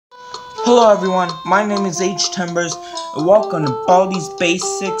Hello everyone, my name is HTimbers and welcome to Baldi's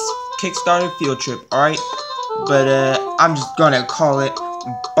Basics Kickstarter Field Trip, alright? But I'm just gonna call it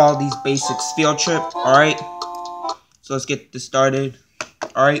Baldi's Basics Field Trip, alright? So let's get this started,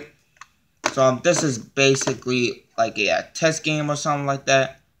 alright? So this is basically like a test game or something like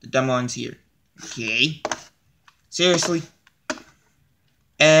that. The demo ends here. Okay. Seriously.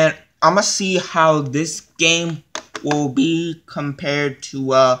 And I'm gonna see how this game will be compared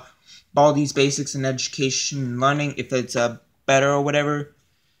to Baldi's Basics in Education and Learning, if it's better or whatever.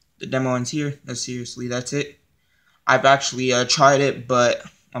 The demo ends here. No, seriously, that's it. I've actually tried it, but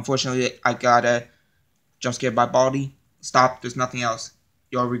unfortunately I got jump scared by Baldi. Stop, there's nothing else.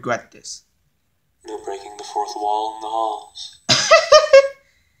 You'll regret this. No breaking the fourth wall in the halls.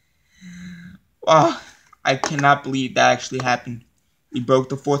 Wow, I cannot believe that actually happened. We broke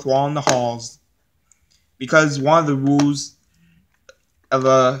the fourth wall in the halls. Because one of the rules of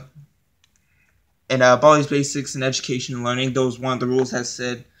in Baldi's Basics in Education and Learning, there was one of the rules that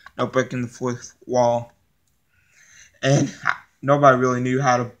said no breaking the fourth wall. And nobody really knew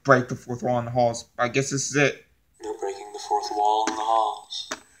how to break the fourth wall in the halls. I guess this is it. No breaking the fourth wall in the halls.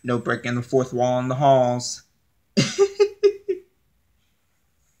 No breaking the fourth wall in the halls.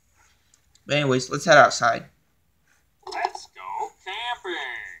 But anyways, let's head outside. Let's go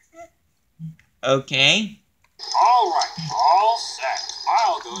camping. Okay. Alright, all set.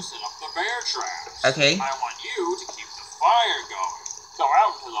 I'll go set up the bear traps. Okay. I want you to keep the fire going. Go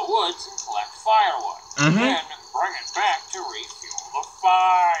out into the woods and collect firewood. Then bring it back to refuel the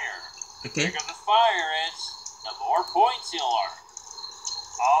fire. Okay. The bigger the fire is, the more points you'll earn.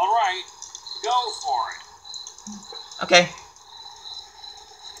 Alright, go for it. Okay.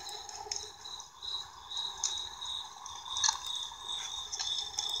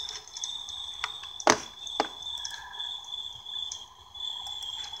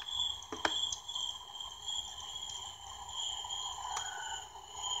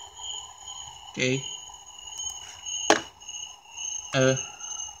 Okay.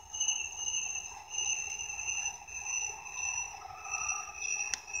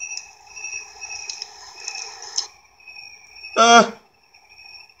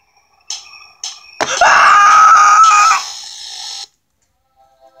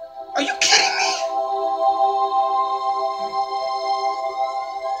 Are you kidding me?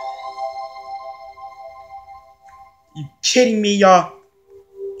 You kidding me, y'all?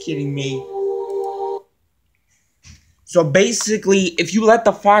 Kidding me. So basically, if you let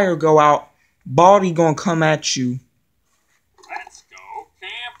the fire go out, Baldi gonna come at you. Let's go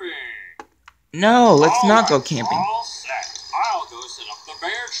camping. No, let's not go camping. All set. I'll go set up the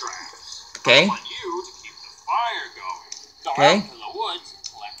bear traps. Okay. I want you to keep the fire going. Go Okay. out to the woods and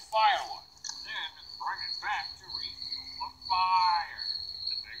collect firewood. Then bring it back to refuel the fire.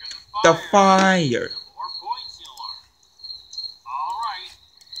 The bigger The the fire. the more points you'll earn. All right,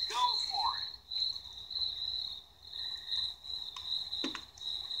 go for it.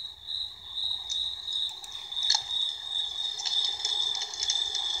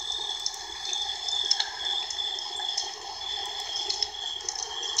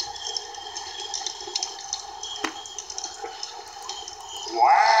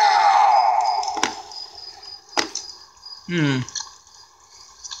 Wow!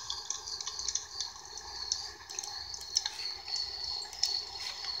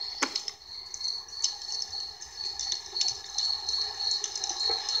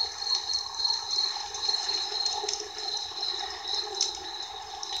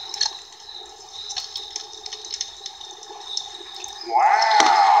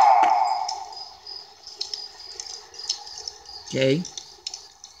 Wow! Okay.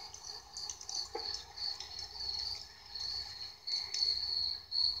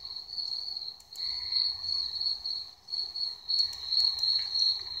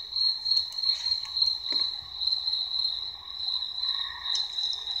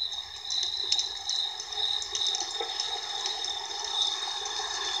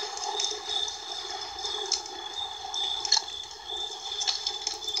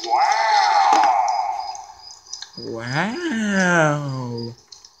 Wow! Wow.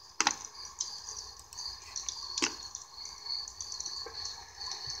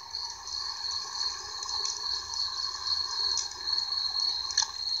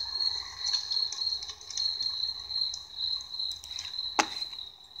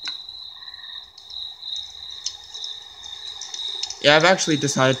 Yeah, I've actually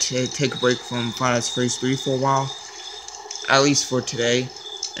decided to take a break from Final Fantasy 3 for a while. At least for today.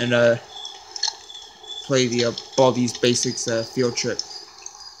 And play the Baldi's Basics field trip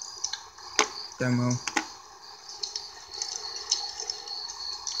demo.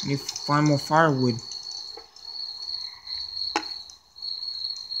 I need to find more firewood.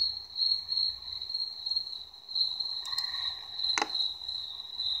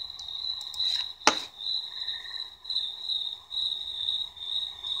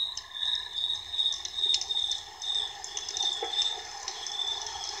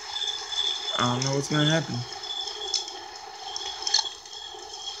 I don't know what's gonna happen.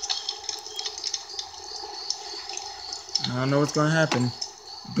 I don't know what's gonna happen.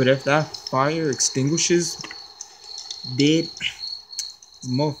 But if that fire extinguishes, dead,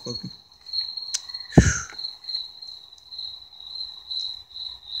 motherfucker.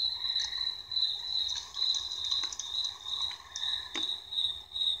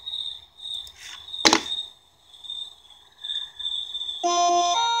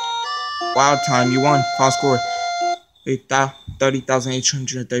 Wild time, you won. Final score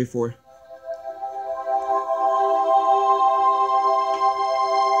 30,834.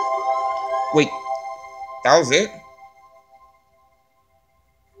 Wait, that was it?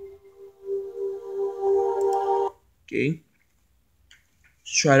 Okay.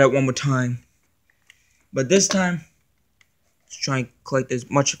 Let's try that one more time. But this time, let's try and collect as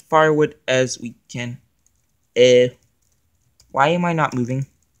much firewood as we can. Why am I not moving?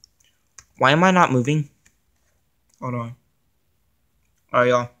 Why am I not moving? Hold on. Alright,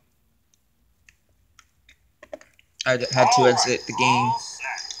 y'all. I had to exit the game. All set.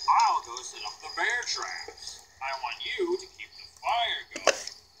 I'll go set up the bear traps. I want you to keep the fire going.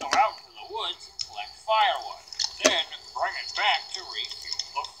 Go out into the woods and collect firewood. Then bring it back to refuel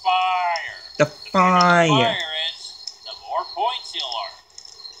the fire. The fire. The bigger the fire is, the more points you'll earn.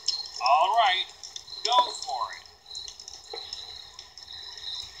 Alright, go for it.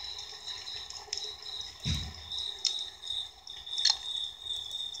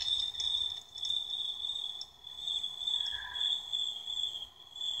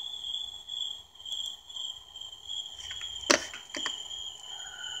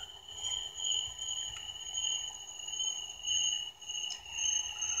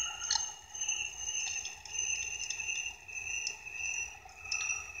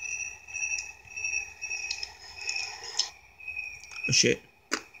 Oh shit.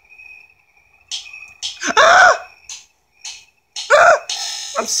 Ah! Ah!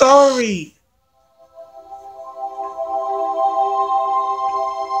 I'm sorry.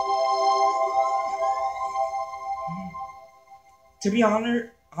 To be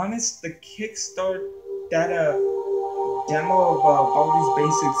honest, the Kickstart that demo of Baldi's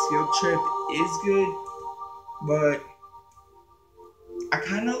Basics field trip is good, but I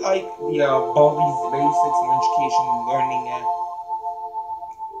kind of like the Baldi's Basics and Education Learning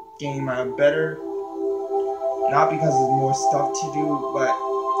game better. Not because there's more stuff to do, but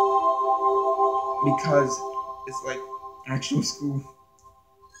because it's like actual school.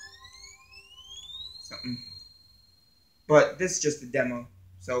 Something. But this is just a demo,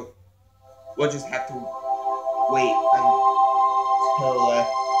 so we'll just have to wait until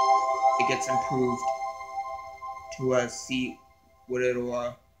it gets improved to see what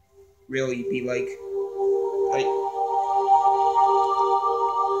it'll really be like.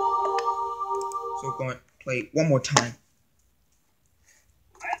 So we're going to play one more time.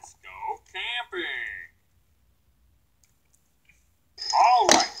 Let's go camping.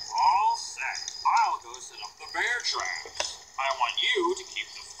 Alright, all set. I'll go set up the bear traps. I want you to keep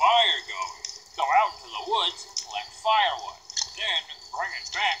the fire going. Go out into the woods and collect firewood. Then bring it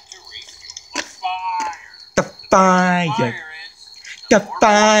back to refuel the fire. The fire. The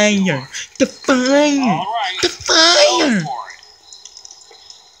fire. The fire. Alright, the fire. go for it.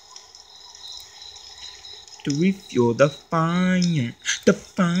 To refuel the fire. The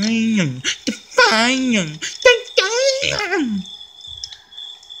fire. The fire. The fire.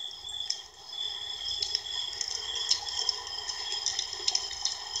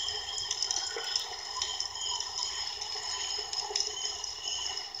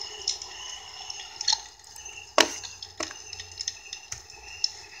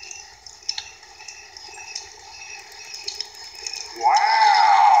 Wow!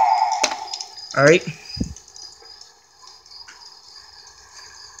 Alright.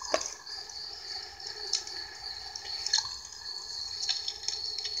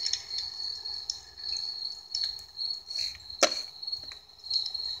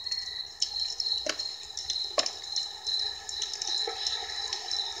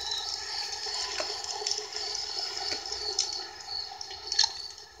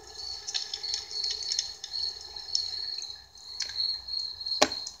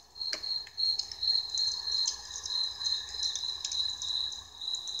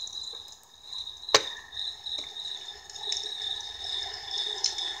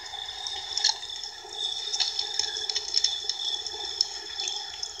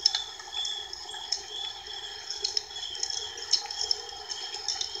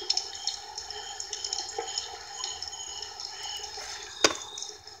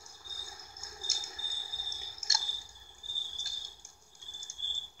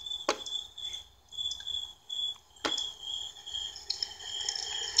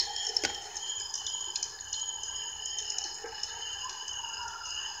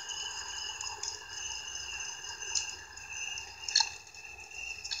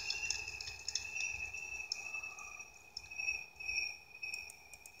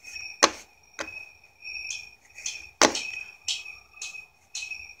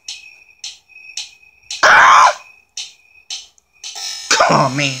 Oh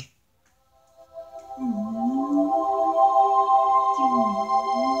man.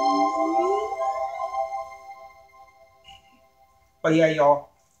 But yeah, y'all.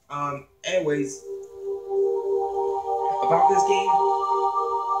 Anyways, about this game,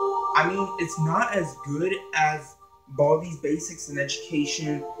 I mean, it's not as good as Baldi's Basics in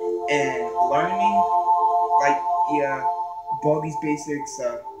Education and Learning. Like, yeah, Baldi's Basics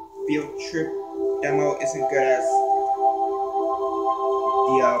field trip demo isn't good as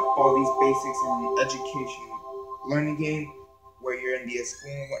the Baldi's Basics in Education Learning game, where you're in the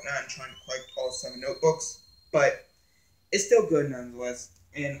school and whatnot and trying to collect all 7 notebooks. But it's still good nonetheless,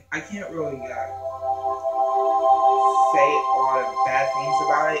 and I can't really say a lot of bad things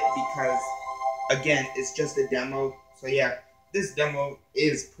about it because, again, it's just a demo. So yeah, this demo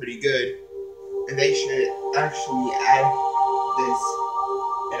is pretty good, and they should actually add this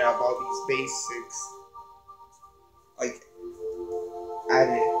in Baldi's Basics, like add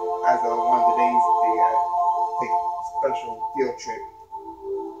it as one of the days they take a special field trip.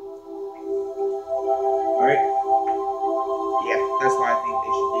 Alright? Yeah, that's what I think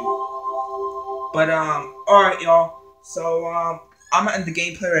they should do. But alright y'all. So I'm gonna end the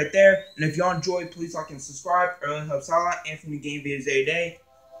gameplay right there. And if y'all enjoyed, please like and subscribe. It really helps out a lot. And from the game videos every day.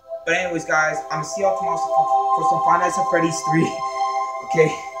 But anyways guys, I'm gonna see y'all tomorrow for some Five Nights at Freddy's 3. Okay.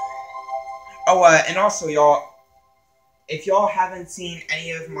 Oh and also y'all, if y'all haven't seen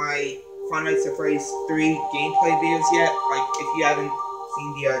any of my Five Nights at Freddy's 3 gameplay videos yet, like if you haven't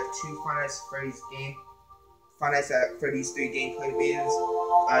seen the 2 Five Nights at Freddy's Five Nights at Freddy's 3 gameplay videos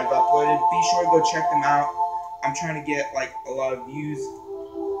I've uploaded, be sure to go check them out. I'm trying to get like a lot of views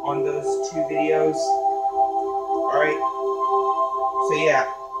on those 2 videos. Alright. So yeah,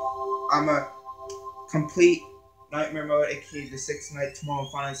 I'm a complete Nightmare Mode, aka the 6th night tomorrow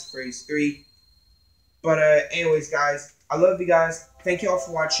on Five Nights at Freddy's 3. But anyways guys, I love you guys. Thank you all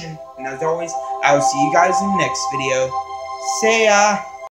for watching. And as always, I will see you guys in the next video. See ya!